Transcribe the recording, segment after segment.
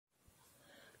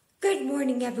Good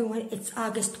morning, everyone. It's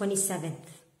August 27th.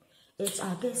 It's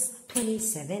August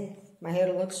 27th. My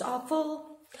hair looks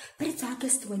awful, but it's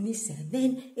August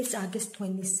 27th. It's August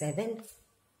 27th.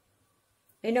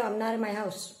 You know, I'm not in my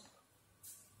house.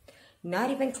 Not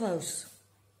even close.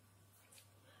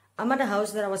 I'm at a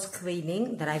house that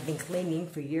I've been cleaning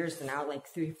for years now,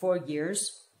 like 3-4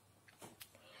 years.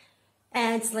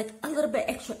 And it's like a little bit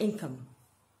extra income.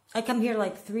 I come here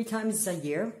like 3 times a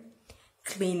year,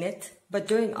 clean it. But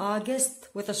during August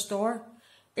with a store,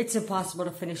 it's impossible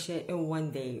to finish it in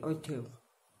 1 day or 2.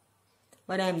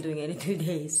 But I'm doing it in 2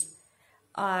 days.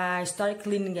 I started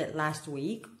cleaning it last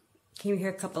week. Came here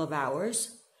a couple of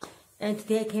hours. And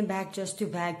today I came back just to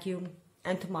vacuum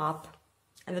and to mop.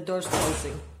 And the door's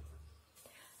closing.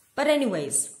 But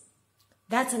anyways,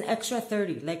 that's an extra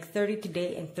 30. Like 30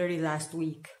 today and 30 last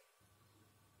week.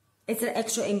 It's an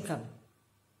extra income.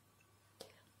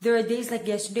 There are days like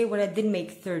yesterday when I didn't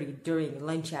make 30 during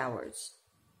lunch hours.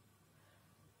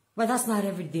 But that's not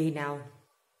every day now.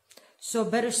 So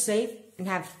better save and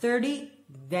have 30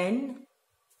 than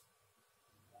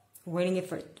waiting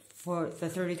for the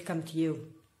 30 to come to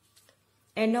you.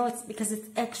 And no, it's because it's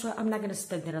extra. I'm not going to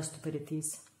spend it on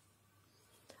stupidities.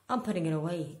 I'm putting it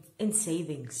away in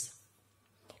savings.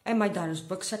 And my daughter's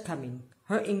books are coming.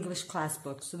 Her English class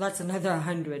books. So that's another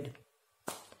 100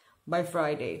 by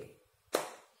Friday.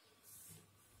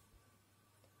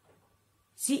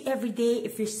 See, every day,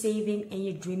 if you're saving and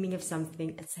you're dreaming of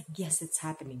something, it's like, yes, it's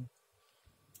happening.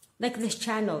 Like this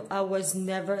channel, I was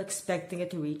never expecting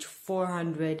it to reach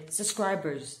 400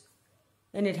 subscribers.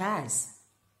 And it has.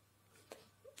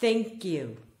 Thank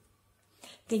you.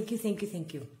 Thank you, thank you,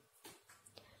 thank you.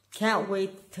 Can't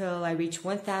wait till I reach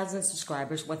 1,000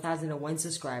 subscribers, 1,001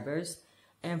 subscribers,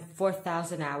 and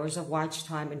 4,000 hours of watch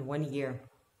time in 1 year.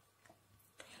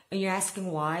 And you're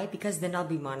asking why? Because then I'll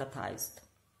be monetized.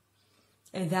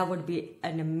 And that would be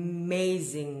an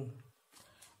amazing,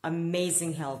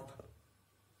 amazing help.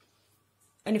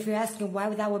 And if you're asking why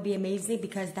that would be amazing,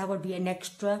 because that would be an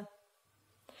extra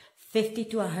 $50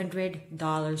 to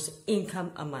 $100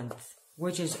 income a month,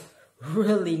 which is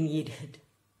really needed.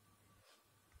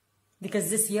 Because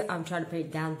this year I'm trying to pay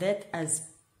down debt as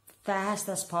fast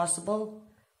as possible.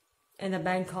 And the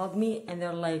bank called me and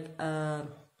they're like,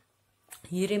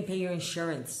 you didn't pay your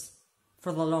insurance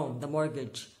for the loan, the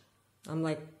mortgage. I'm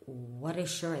like, what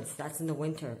insurance? That's in the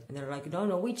winter. And they're like,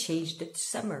 no, we changed it to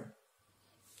summer.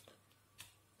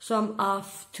 So I'm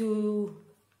off to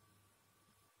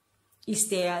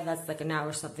Istea, that's like an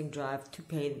hour something drive, to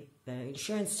pay the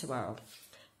insurance tomorrow.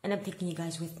 And I'm taking you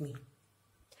guys with me.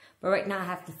 But right now I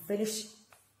have to finish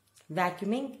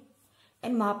vacuuming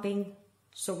and mopping.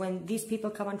 So when these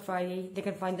people come on Friday, they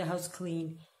can find the house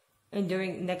clean. And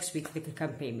during next week, they can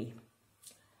come pay me.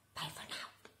 Bye for now.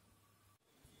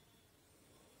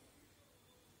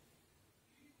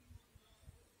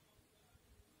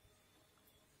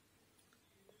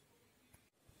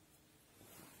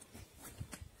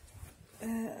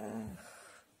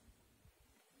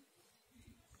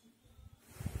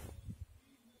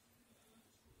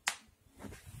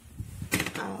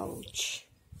 Ouch.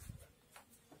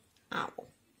 Ow.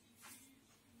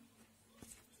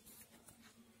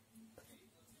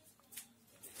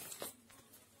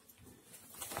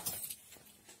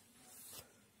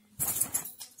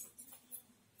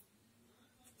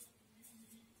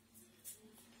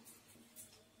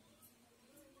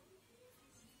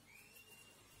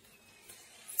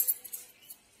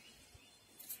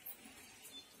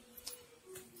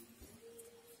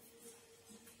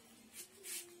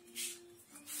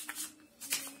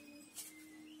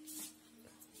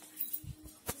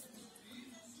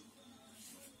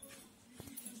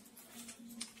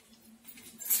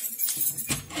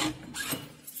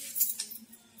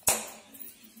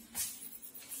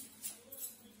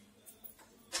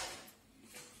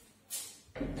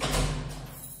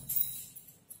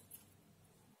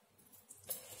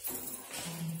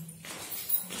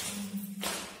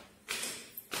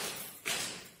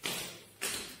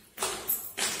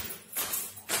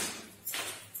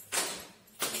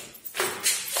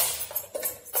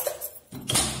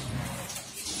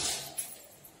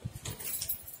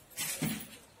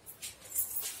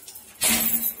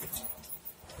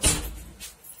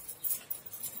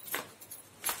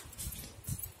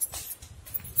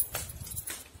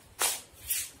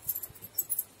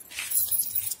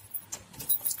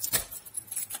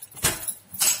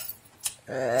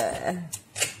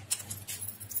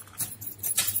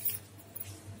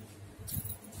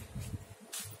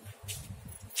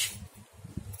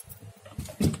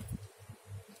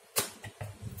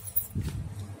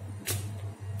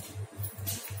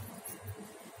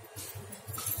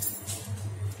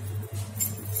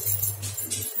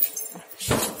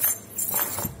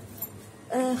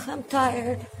 I'm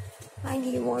tired. I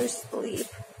need more sleep.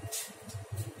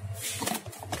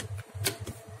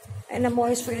 And I'm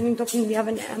always forgetting to open the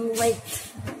oven. I'm late.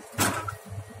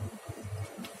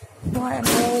 Why am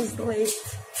I always late?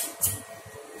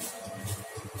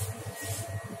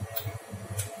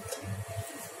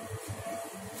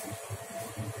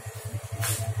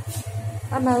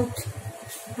 I'm out.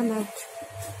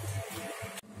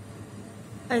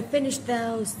 I finished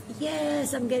those.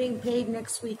 Yes, I'm getting paid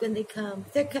next week when they come.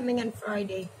 They're coming on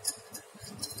Friday.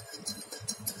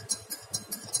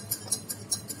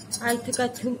 I took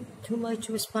out too much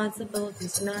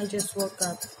responsibilities and I just woke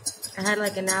up. I had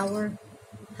like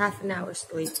half an hour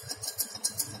sleep.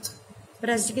 But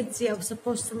as you can see, I was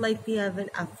supposed to light the oven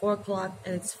at 4 o'clock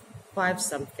and it's 5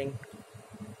 something.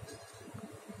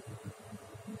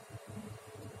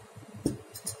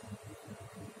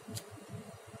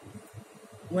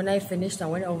 When I finished, I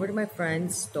went over to my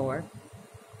friend's store,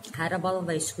 had a bottle of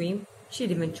ice cream. She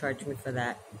didn't even charge me for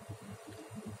that.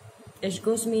 And she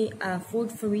goes to me,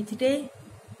 food for me today?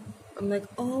 I'm like,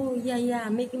 oh, yeah,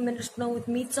 I'm making minestrone with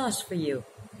meat sauce for you.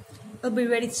 It'll be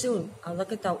ready soon. I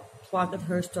look at the clock at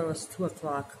her store, it's 2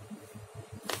 o'clock.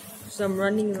 So I'm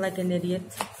running like an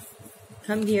idiot.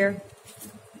 Come here,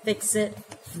 fix it,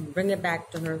 and bring it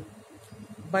back to her.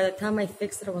 By the time I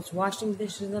fixed it, I was washing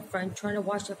dishes in the front, trying to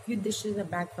wash a few dishes in the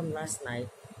back from last night.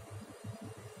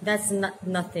 That's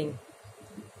nothing.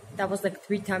 That was like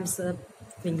 3 times the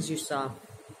things you saw.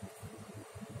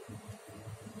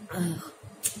 Ugh.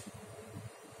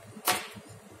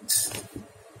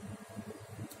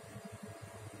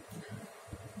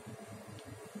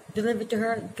 Delivered to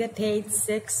her, get paid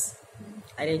 6.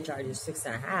 I didn't charge her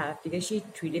 6.5 because she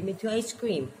treated me to ice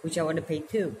cream, which I want to pay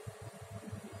too.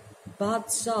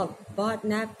 Bought salt, bought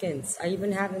napkins. I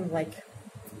even have them like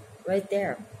right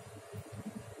there.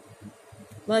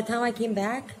 By the time I came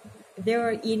back, they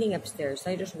were eating upstairs.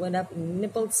 I just went up and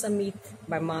nibbled some meat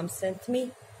my mom sent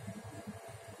me.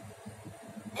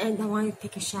 And I wanted to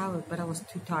take a shower, but I was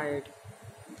too tired.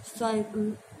 So I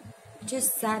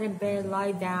just sat in bed,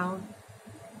 lie down,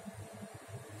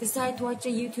 decided to watch a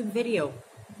YouTube video,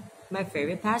 my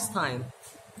favorite pastime,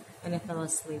 and I fell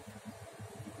asleep.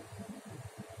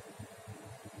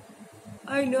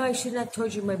 I know I should not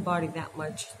torture my body that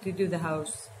much to do the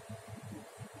house,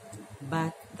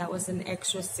 but that was an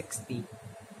extra 60.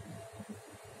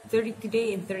 30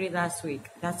 today and 30 last week.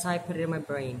 That's how I put it in my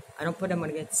brain. I don't put I'm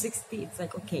gonna get 60. It's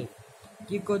like, okay,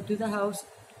 you go do the house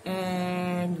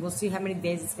and we'll see how many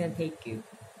days it's gonna take you.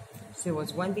 So it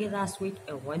was 1 day last week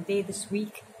and 1 day this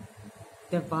week.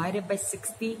 Divided by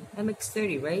 60, that makes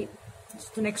 30, right?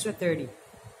 Just an extra 30.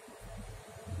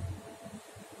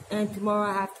 And tomorrow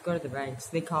I have to go to the banks.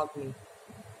 They called me.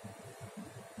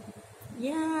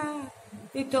 Yeah,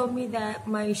 they told me that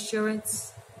my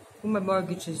insurance for my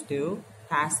mortgage is due,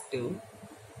 past due.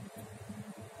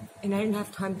 And I didn't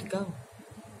have time to go.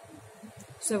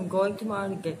 So I'm going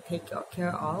tomorrow to take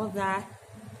care of all of that.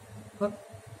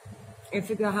 And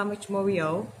figure out how much more we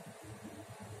owe.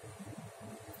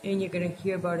 And you're going to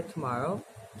hear about it tomorrow.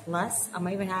 Plus, I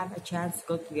might even have a chance to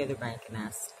go to the other bank and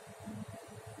ask.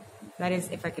 That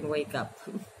is, if I can wake up.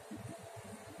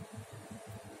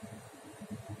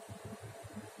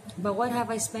 But what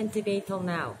have I spent today till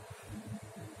now?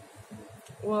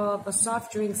 Well, the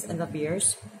soft drinks and the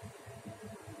beers.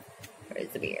 Where's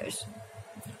the beers?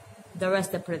 The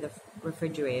rest I put in the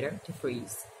refrigerator to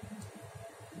freeze.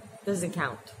 Doesn't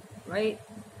count, right?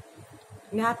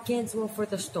 Napkins were for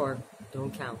the store.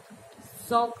 Don't count.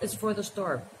 Salt is for the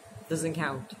store. Doesn't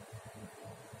count.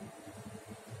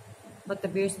 But the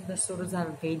beers and the sodas I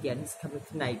haven't paid yet. It's coming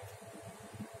tonight.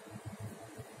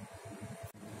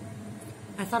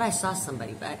 I thought I saw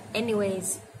somebody, but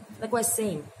anyways, like I was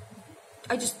saying,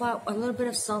 I just bought a little bit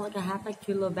of salt, like a half a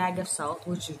kilo bag of salt,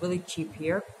 which is really cheap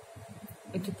here,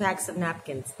 and 2 packs of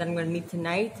napkins that I'm going to need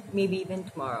tonight, maybe even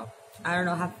tomorrow. I don't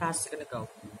know how fast it's going to go.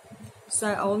 So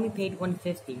I only paid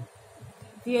 $1.50.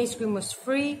 The ice cream was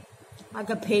free. I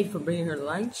got paid for bringing her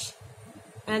lunch.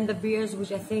 And the beers,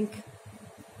 which I think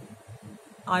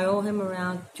I owe him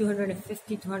around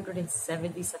 $250,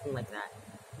 $270, something like that.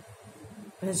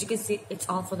 But as you can see, it's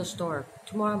all for the store.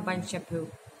 Tomorrow I'm buying shampoo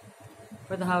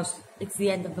for the house. It's the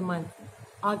end of the month.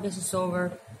 August is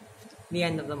over, the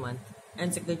end of the month. And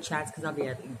it's a good chance because I'll be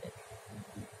at Lead.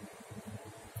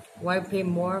 Why pay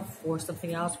more for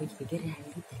something else when you can get it at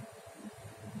Lead?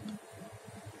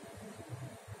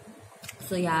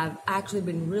 So yeah, I've actually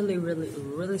been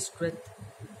really strict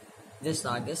this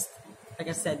August. Like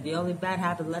I said, the only bad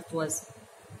habit left was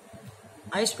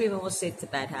ice cream. I will say it's a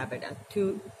bad habit. A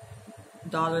 $2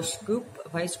 scoop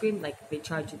of ice cream, like they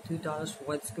charge you $2 for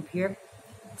 1 scoop here.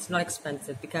 It's not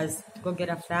expensive because to go get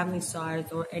a family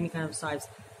size or any kind of size,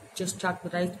 just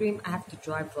chocolate ice cream, I have to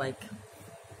drive like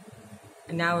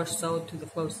an hour or so to the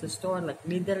closest store, like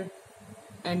Lidl.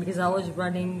 And because I was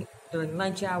running during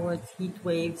lunch hours, heat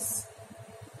waves,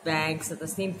 banks at the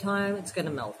same time, it's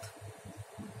gonna melt.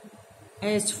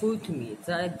 And it's food to me, it's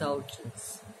an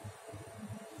indulgence.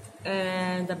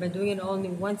 And I've been doing it only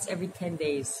once every 10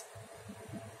 days.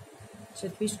 So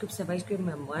 3 scoops of ice cream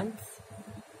a month.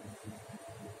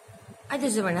 I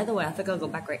deserve another one. I think I'll go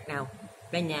back right now.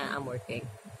 But yeah, I'm working.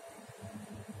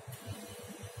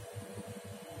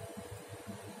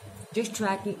 Just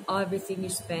tracking everything you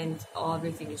spend,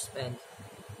 everything you spend.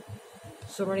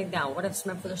 So writing down what I've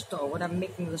spent for the store, what I'm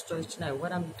making for the store tonight,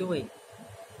 what I'm doing.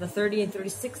 The 30 and 30,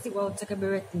 60, well, it's not going to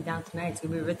be written down tonight. It's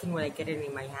going to be written when I get it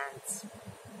in my hands.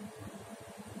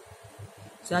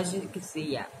 So as you can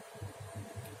see, yeah.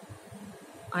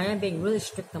 I am being really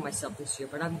strict on myself this year,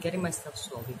 but I'm getting myself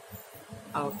slowly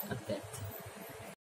out of debt.